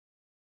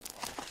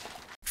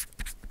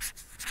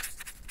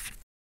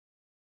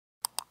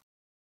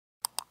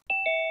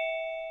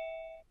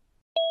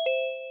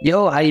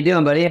Yo, how you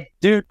doing, buddy?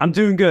 Dude, I'm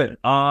doing good.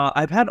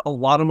 I've had a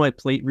lot on my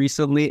plate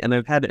recently, and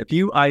I've had a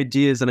few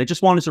ideas, and I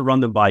just wanted to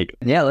run them by you.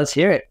 Yeah, let's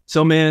hear it.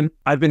 So, man,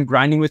 I've been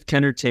grinding with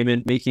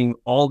Kendertaiment, making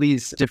all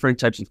these different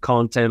types of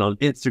content on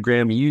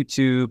Instagram,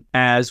 YouTube,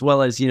 as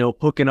well as,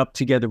 hooking up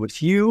together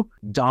with you,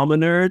 Dama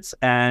Nerds,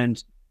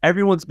 and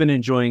everyone's been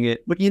enjoying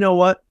it. But you know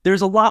what?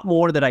 There's a lot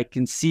more that I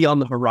can see on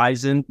the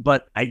horizon,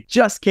 but I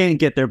just can't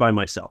get there by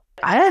myself.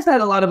 I have had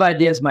a lot of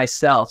ideas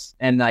myself.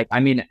 And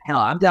hell,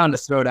 I'm down to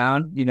throw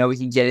down. We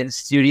can get in the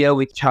studio,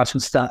 we can chop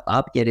some stuff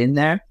up, get in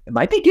there. It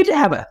might be good to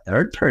have a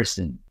third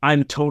person.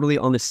 I'm totally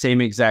on the same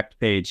exact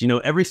page.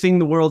 Everything in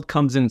the world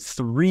comes in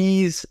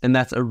threes, and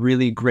that's a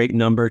really great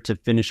number to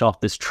finish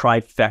off this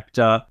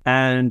trifecta.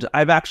 And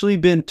I've actually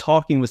been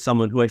talking with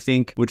someone who I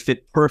think would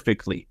fit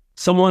perfectly.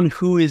 Someone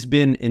who has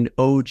been an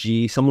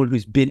OG, someone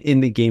who's been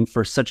in the game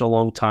for such a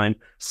long time,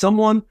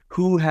 someone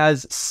who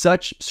has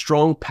such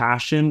strong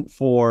passion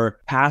for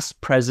past,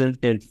 present,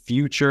 and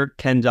future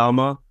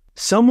kendama,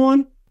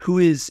 someone who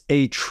is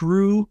a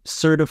true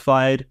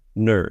certified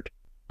nerd.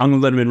 I'm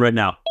gonna let him in right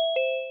now.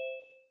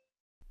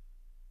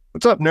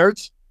 What's up,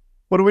 nerds?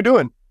 What are we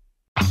doing?